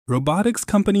Robotics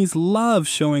companies love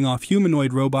showing off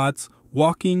humanoid robots,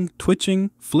 walking, twitching,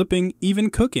 flipping, even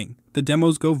cooking. The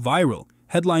demos go viral.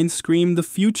 Headlines scream, "The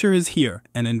future is here,"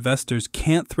 and investors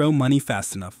can't throw money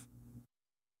fast enough.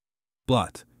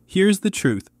 But here's the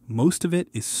truth. Most of it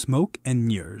is smoke and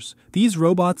mirrors. These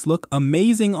robots look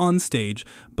amazing on stage,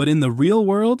 but in the real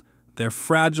world, they're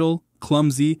fragile,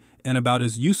 clumsy, and about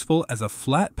as useful as a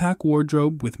flat-pack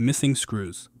wardrobe with missing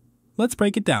screws. Let's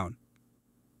break it down.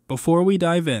 Before we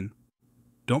dive in,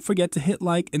 don't forget to hit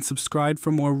like and subscribe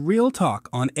for more real talk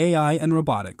on AI and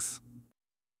robotics.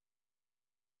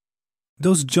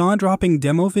 Those jaw-dropping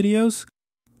demo videos?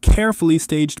 Carefully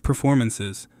staged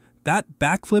performances. That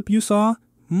backflip you saw?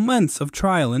 Months of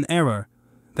trial and error.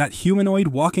 That humanoid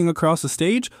walking across a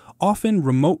stage? Often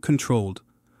remote-controlled.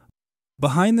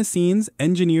 Behind the scenes,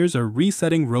 engineers are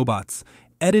resetting robots,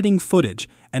 editing footage,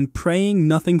 and praying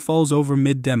nothing falls over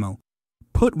mid-demo.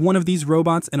 Put one of these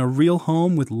robots in a real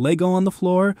home with Lego on the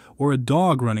floor or a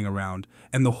dog running around,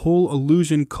 and the whole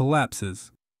illusion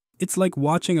collapses. It's like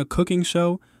watching a cooking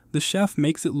show. The chef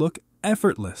makes it look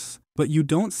effortless, but you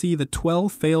don't see the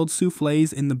 12 failed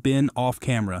soufflés in the bin off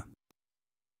camera.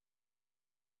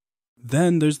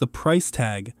 Then there's the price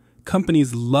tag.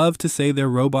 Companies love to say their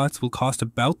robots will cost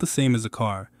about the same as a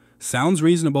car. Sounds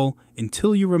reasonable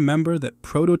until you remember that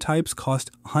prototypes cost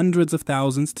hundreds of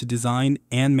thousands to design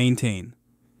and maintain.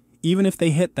 Even if they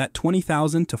hit that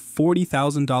 $20,000 to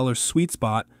 $40,000 sweet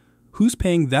spot, who's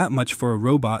paying that much for a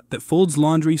robot that folds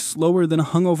laundry slower than a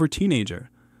hungover teenager?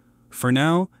 For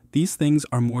now, these things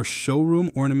are more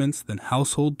showroom ornaments than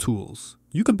household tools.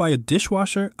 You could buy a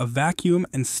dishwasher, a vacuum,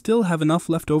 and still have enough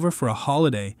left over for a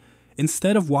holiday,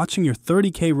 instead of watching your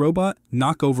 $30K robot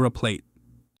knock over a plate.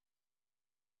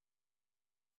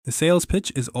 The sales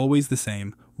pitch is always the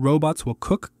same. Robots will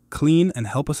cook, clean, and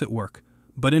help us at work.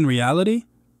 But in reality,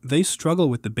 they struggle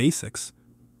with the basics.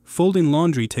 Folding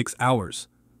laundry takes hours.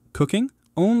 Cooking?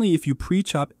 Only if you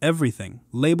pre-chop everything,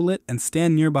 label it, and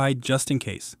stand nearby just in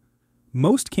case.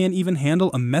 Most can't even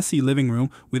handle a messy living room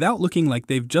without looking like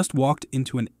they've just walked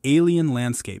into an alien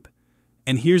landscape.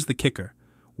 And here's the kicker.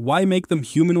 Why make them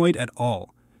humanoid at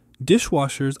all?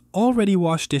 Dishwashers already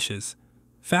wash dishes.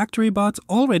 Factory bots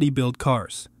already build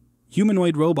cars.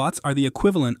 Humanoid robots are the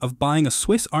equivalent of buying a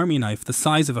Swiss Army knife the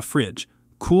size of a fridge.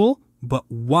 Cool, but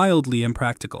wildly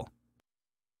impractical.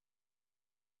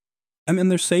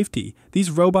 And their safety. These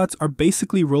robots are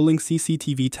basically rolling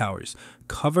CCTV towers,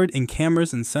 covered in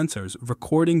cameras and sensors,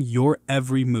 recording your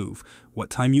every move,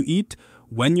 what time you eat,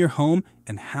 when you're home,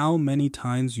 and how many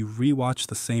times you rewatch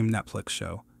the same Netflix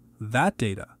show. That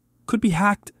data could be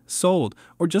hacked, sold,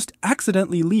 or just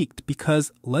accidentally leaked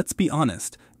because, let's be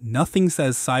honest, nothing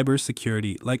says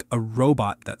cybersecurity like a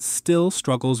robot that still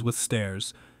struggles with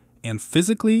stairs. And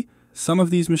physically, some of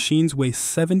these machines weigh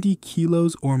 70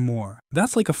 kilos or more.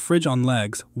 That's like a fridge on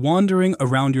legs, wandering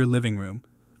around your living room.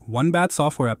 One bad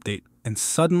software update, and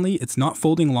suddenly it's not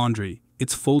folding laundry,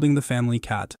 it's folding the family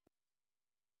cat.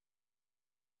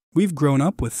 We've grown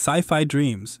up with sci-fi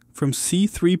dreams, from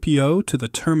C-3PO to the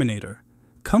Terminator.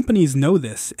 Companies know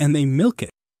this, and they milk it.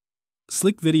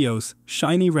 Slick videos,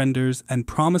 shiny renders, and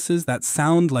promises that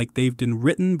sound like they've been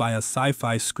written by a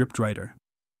sci-fi scriptwriter.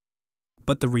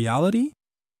 But the reality?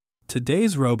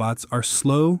 Today's robots are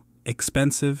slow,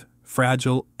 expensive,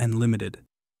 fragile, and limited.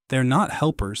 They're not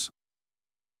helpers.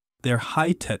 They're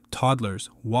high-tech toddlers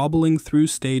wobbling through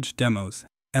stage demos.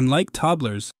 And like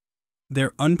toddlers,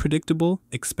 they're unpredictable,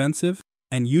 expensive,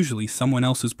 and usually someone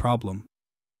else's problem.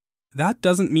 That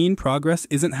doesn't mean progress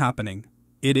isn't happening.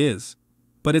 It is.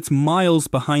 But it's miles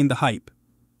behind the hype.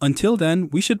 Until then,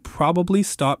 we should probably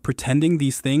stop pretending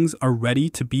these things are ready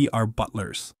to be our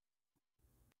butlers.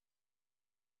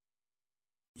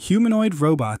 Humanoid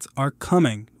robots are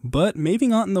coming, but maybe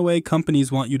not in the way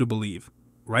companies want you to believe.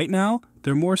 Right now,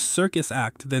 they're more circus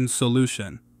act than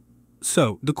solution.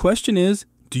 So, the question is,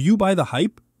 do you buy the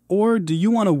hype? Or do you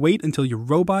want to wait until your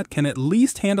robot can at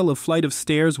least handle a flight of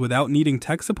stairs without needing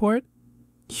tech support?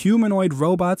 Humanoid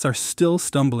robots are still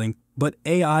stumbling, but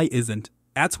AI isn't.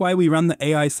 That's why we run the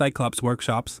AI Cyclops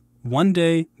workshops. One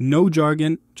day, no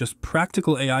jargon, just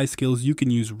practical AI skills you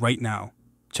can use right now.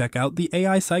 Check out the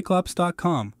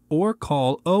AICyclops.com or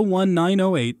call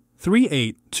 01908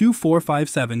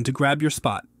 382457 to grab your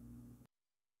spot.